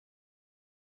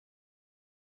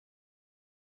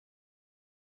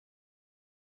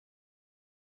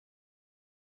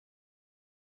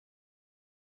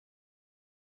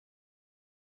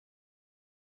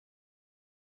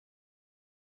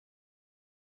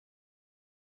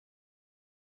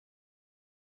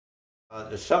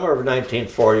The summer of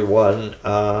 1941,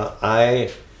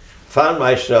 I found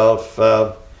myself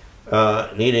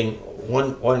needing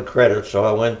one credit, so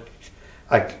I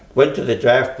went to the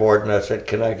draft board and I said,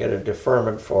 can I get a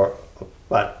deferment for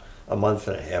about a month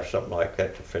and a half, something like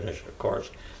that, to finish the course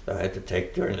that I had to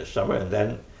take during the summer. And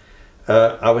then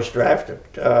I was drafted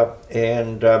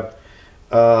and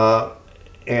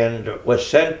was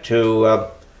sent to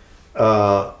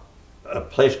a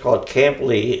place called Camp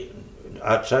Lee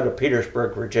outside of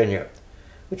Petersburg, Virginia,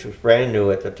 which was brand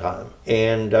new at the time.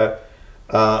 And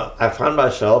I found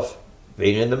myself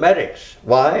being in the medics.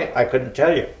 Why? I couldn't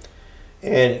tell you.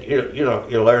 And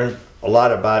you learn a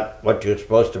lot about what you're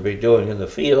supposed to be doing in the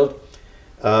field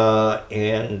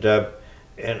and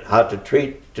how to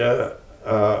treat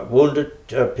wounded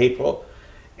people.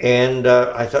 And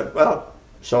I thought, well,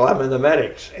 so I'm in the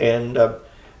medics. And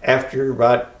after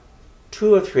about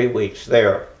 2 or 3 weeks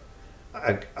there,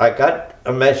 I got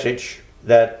a message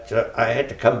that I had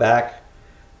to come back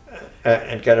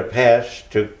and get a pass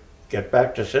to get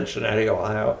back to Cincinnati,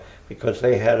 Ohio, because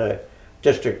they had a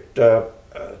district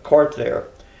court there,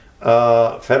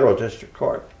 federal district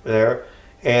court there,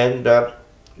 and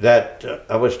that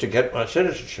I was to get my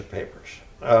citizenship papers.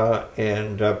 I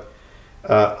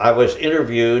was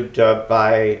interviewed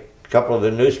by a couple of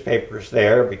the newspapers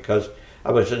there because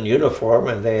I was in uniform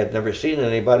and they had never seen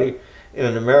anybody in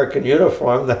an American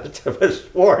uniform that was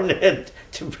sworn in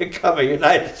to become a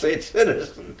United States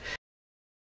citizen.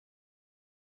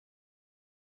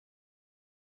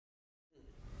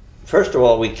 First of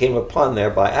all, we came upon there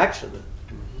by accident,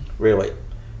 really.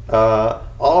 All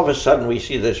of a sudden we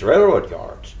see this railroad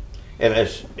yards, and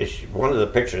as one of the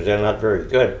pictures, they're not very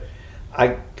good.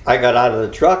 I got out of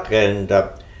the truck and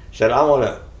said, I want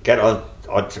to get on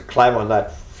to climb on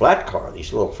that flat car,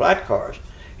 these little flat cars,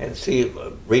 and see,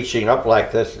 reaching up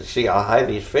like this to see how high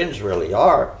these fins really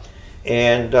are.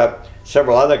 And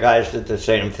several other guys did the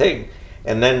same thing.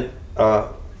 And then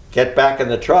get back in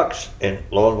the trucks, and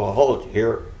lo and behold,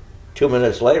 here 2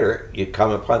 minutes later, you come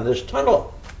upon this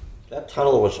tunnel. That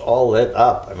tunnel was all lit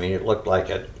up. I mean, it looked like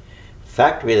a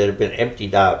factory that had been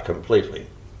emptied out completely.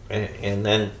 And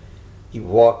then you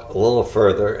walk a little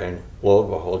further, and lo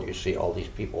and behold, you see all these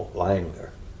people lying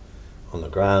there on the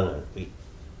ground, and we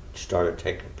started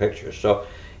taking pictures. So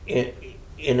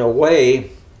in a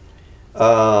way,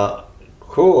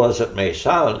 cruel as it may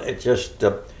sound, it just,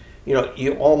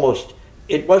 you almost,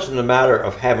 it wasn't a matter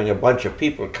of having a bunch of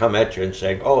people come at you and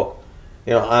saying, oh,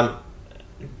 none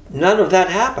of that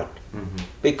happened. Mm-hmm.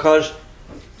 Because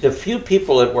the few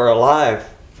people that were alive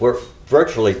were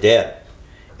virtually dead.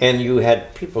 And you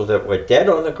had people that were dead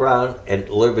on the ground and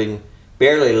living,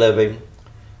 barely living,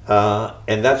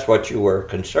 and that's what you were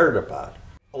concerned about.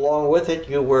 Along with it,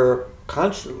 you were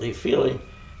constantly feeling,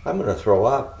 I'm going to throw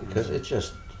up, because it's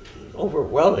just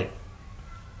overwhelming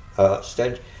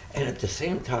stench. And at the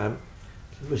same time,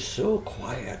 it was so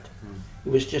quiet. It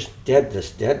was just dead,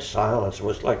 this dead silence. It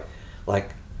was like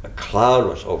a cloud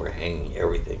was overhanging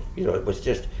everything. It was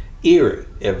just eerie,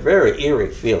 a very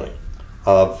eerie feeling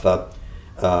of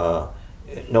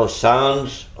no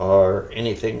sounds or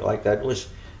anything like that. It was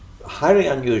highly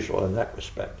unusual in that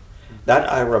respect.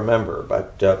 That I remember,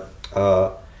 but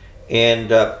and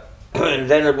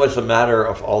then it was a matter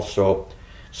of also,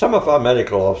 some of our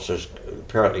medical officers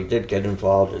apparently did get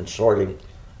involved in sorting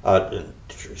out and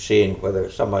seeing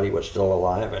whether somebody was still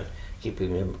alive and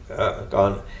keeping them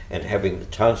gone, and having the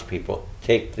townspeople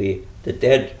take the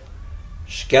dead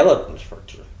skeletons,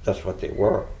 virtually. That's what they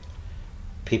were.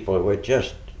 People were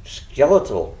just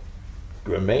skeletal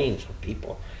remains of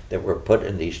people that were put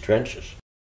in these trenches.